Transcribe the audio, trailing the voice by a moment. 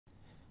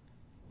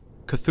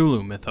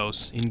Cthulhu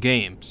Mythos in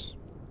games.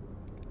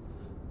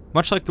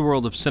 Much like the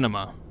world of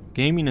cinema,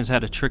 gaming has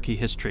had a tricky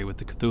history with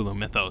the Cthulhu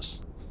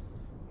mythos.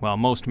 While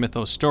most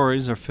mythos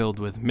stories are filled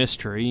with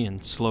mystery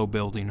and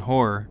slow-building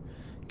horror,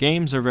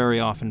 games are very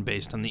often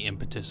based on the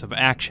impetus of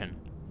action.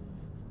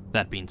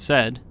 That being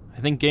said,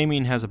 I think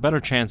gaming has a better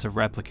chance of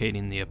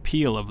replicating the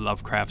appeal of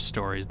Lovecraft's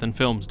stories than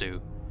films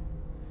do.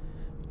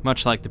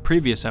 Much like the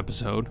previous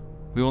episode,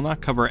 we will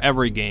not cover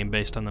every game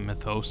based on the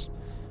mythos,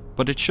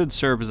 but it should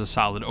serve as a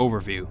solid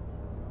overview.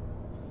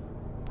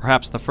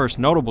 Perhaps the first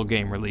notable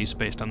game released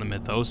based on the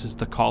mythos is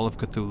the Call of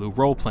Cthulhu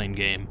role-playing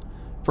game,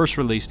 first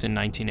released in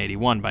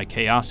 1981 by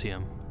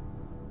Chaosium.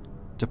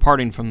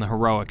 Departing from the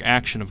heroic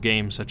action of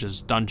games such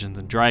as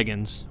Dungeons &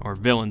 Dragons or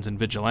Villains and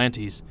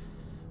Vigilantes,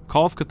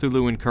 Call of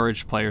Cthulhu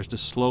encouraged players to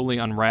slowly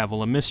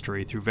unravel a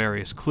mystery through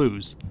various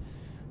clues,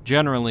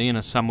 generally in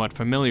a somewhat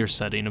familiar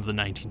setting of the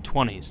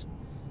 1920s.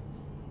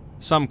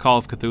 Some Call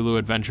of Cthulhu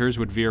adventures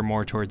would veer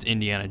more towards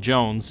Indiana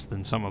Jones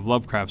than some of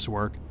Lovecraft's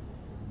work,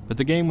 but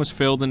the game was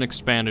filled and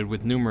expanded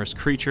with numerous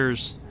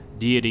creatures,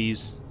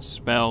 deities,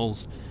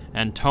 spells,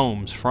 and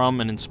tomes from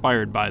and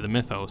inspired by the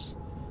mythos.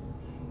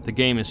 The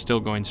game is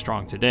still going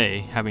strong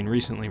today, having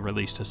recently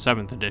released a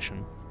 7th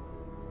edition.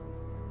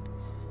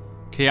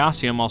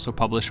 Chaosium also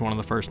published one of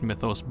the first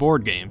mythos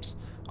board games,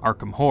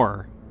 Arkham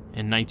Horror,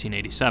 in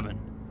 1987.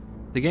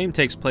 The game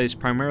takes place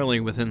primarily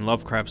within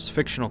Lovecraft's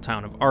fictional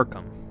town of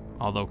Arkham,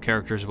 although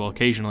characters will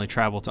occasionally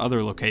travel to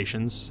other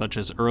locations such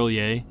as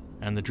Earlier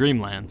and the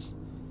Dreamlands.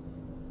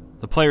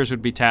 The players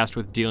would be tasked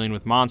with dealing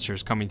with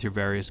monsters coming through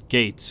various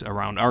gates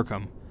around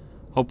Arkham,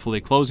 hopefully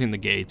closing the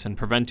gates and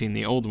preventing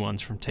the old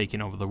ones from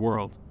taking over the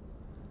world.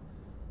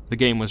 The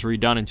game was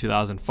redone in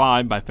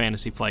 2005 by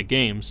Fantasy Flight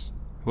Games,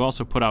 who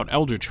also put out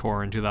Eldritch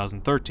Horror in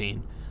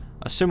 2013,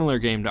 a similar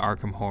game to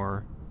Arkham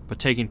Horror, but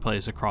taking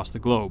place across the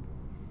globe.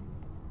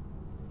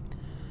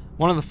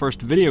 One of the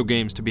first video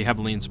games to be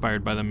heavily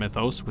inspired by the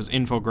mythos was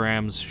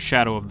Infogram's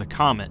Shadow of the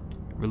Comet,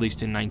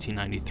 released in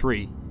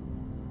 1993.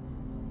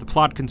 The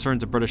plot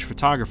concerns a British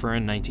photographer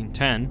in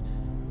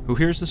 1910 who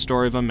hears the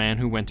story of a man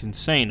who went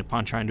insane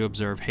upon trying to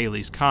observe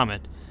Halley's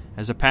Comet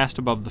as it passed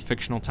above the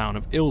fictional town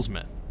of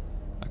Ilsmith,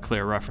 a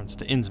clear reference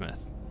to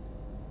Innsmouth.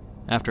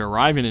 After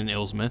arriving in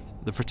Ilsmouth,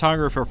 the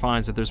photographer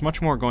finds that there's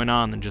much more going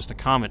on than just a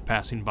comet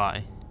passing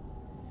by.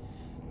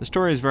 The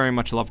story is very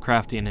much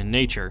Lovecraftian in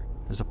nature,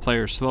 as the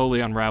player slowly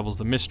unravels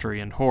the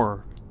mystery and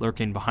horror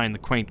lurking behind the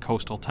quaint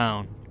coastal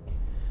town.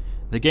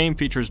 The game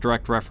features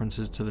direct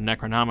references to the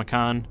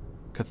Necronomicon,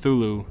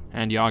 Cthulhu,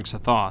 and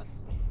Yog-Sothoth.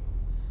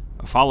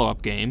 A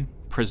follow-up game,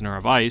 Prisoner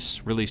of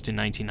Ice, released in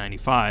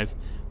 1995,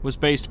 was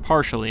based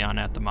partially on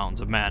At the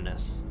Mountains of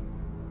Madness.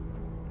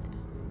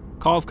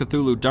 Call of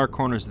Cthulhu Dark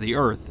Corners of the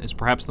Earth is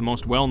perhaps the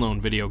most well-known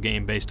video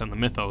game based on the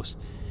mythos,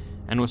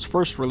 and was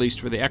first released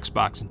for the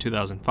Xbox in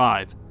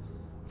 2005,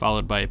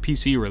 followed by a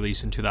PC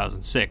release in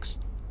 2006.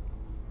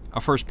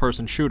 A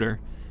first-person shooter,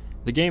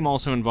 the game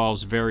also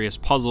involves various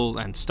puzzles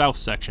and stealth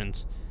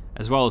sections,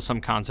 as well as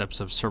some concepts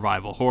of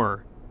survival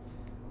horror.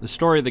 The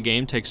story of the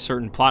game takes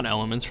certain plot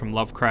elements from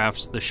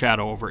Lovecraft's The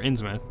Shadow over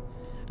Innsmouth,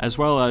 as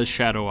well as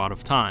Shadow Out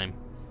of Time,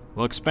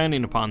 while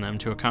expanding upon them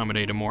to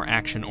accommodate a more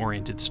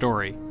action-oriented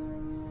story.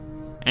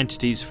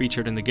 Entities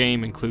featured in the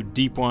game include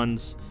Deep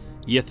Ones,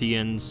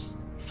 Yithians,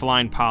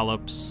 Flying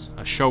Polyps,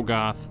 a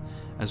Shoggoth,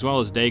 as well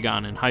as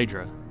Dagon and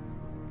Hydra.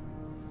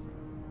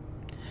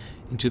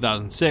 In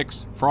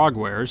 2006,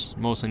 Frogwares,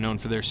 mostly known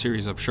for their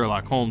series of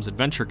Sherlock Holmes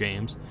adventure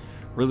games,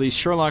 released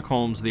Sherlock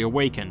Holmes The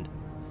Awakened.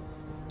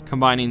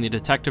 Combining the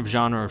detective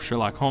genre of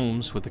Sherlock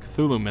Holmes with the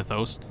Cthulhu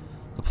mythos,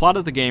 the plot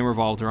of the game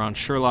revolved around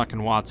Sherlock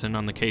and Watson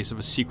on the case of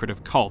a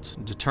secretive cult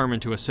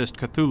determined to assist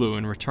Cthulhu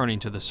in returning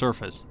to the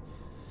surface.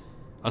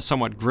 A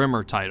somewhat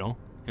grimmer title,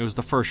 it was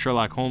the first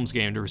Sherlock Holmes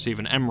game to receive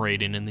an M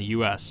rating in the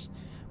US,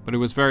 but it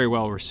was very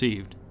well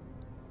received.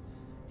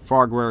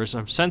 Frogwares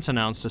have since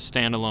announced a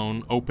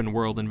standalone,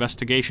 open-world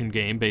investigation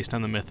game based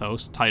on the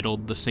mythos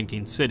titled The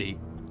Sinking City.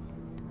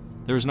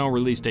 There is no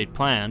release date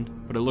planned,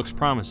 but it looks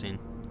promising.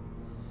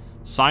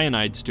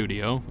 Cyanide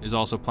Studio is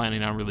also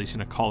planning on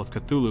releasing a Call of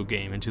Cthulhu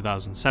game in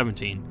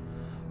 2017,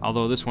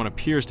 although this one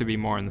appears to be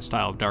more in the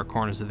style of Dark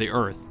Corners of the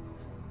Earth,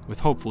 with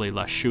hopefully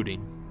less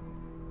shooting.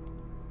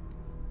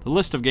 The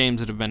list of games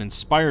that have been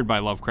inspired by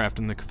Lovecraft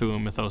and the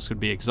Cthulhu mythos could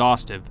be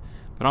exhaustive,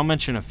 but I'll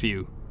mention a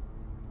few.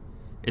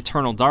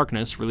 Eternal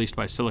Darkness, released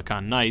by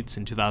Silicon Knights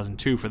in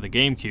 2002 for the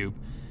GameCube,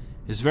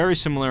 is very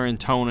similar in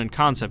tone and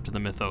concept to the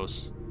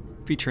mythos,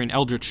 featuring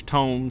eldritch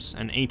tomes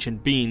and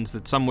ancient beings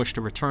that some wish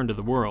to return to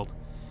the world.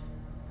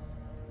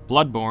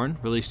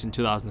 Bloodborne, released in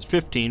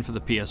 2015 for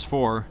the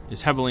PS4,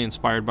 is heavily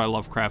inspired by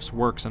Lovecraft's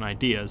works and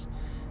ideas,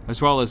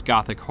 as well as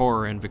Gothic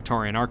horror and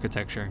Victorian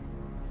architecture.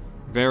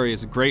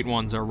 Various great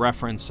ones are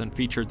referenced and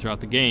featured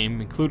throughout the game,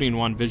 including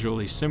one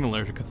visually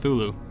similar to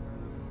Cthulhu.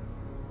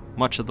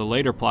 Much of the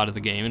later plot of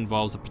the game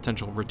involves the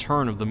potential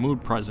return of the Moon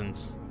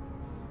Presence,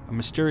 a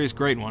mysterious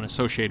great one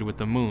associated with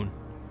the moon.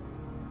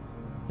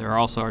 There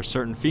also are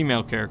certain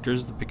female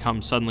characters that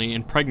become suddenly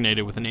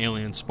impregnated with an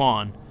alien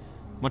spawn,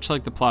 much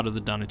like the plot of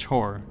the Dunwich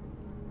Horror.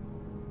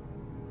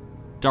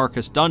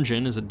 Darkest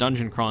Dungeon is a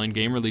dungeon crawling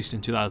game released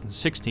in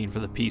 2016 for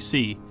the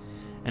PC,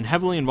 and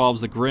heavily involves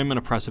the grim and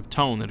oppressive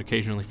tone that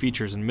occasionally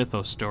features in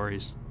Mythos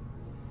stories.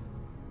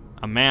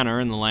 A manor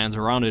and the lands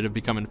around it have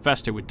become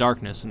infested with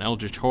darkness and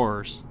eldritch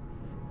horrors,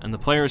 and the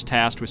player is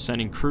tasked with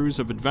sending crews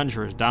of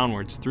adventurers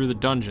downwards through the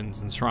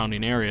dungeons and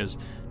surrounding areas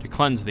to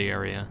cleanse the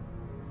area.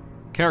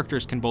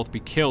 Characters can both be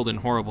killed in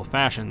horrible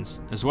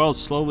fashions, as well as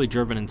slowly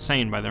driven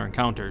insane by their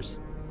encounters.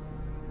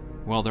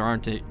 While there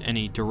aren't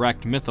any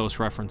direct Mythos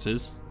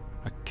references,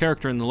 a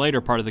character in the later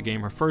part of the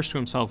game refers to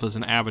himself as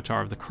an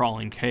avatar of the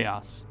crawling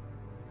chaos.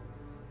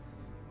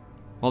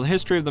 While the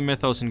history of the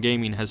Mythos in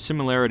gaming has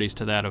similarities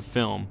to that of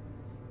film,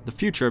 the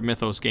future of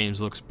Mythos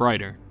games looks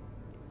brighter.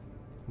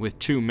 With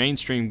 2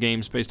 mainstream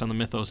games based on the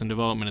Mythos in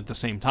development at the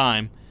same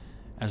time,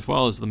 as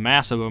well as the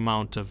massive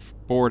amount of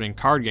board and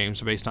card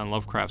games based on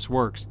Lovecraft's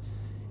works,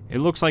 it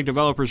looks like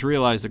developers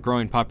realize the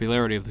growing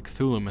popularity of the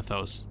Cthulhu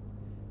Mythos.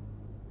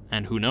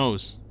 And who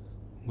knows,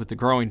 with the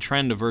growing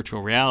trend of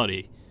virtual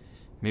reality,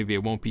 maybe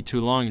it won't be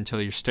too long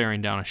until you're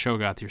staring down a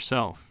Shoggoth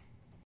yourself.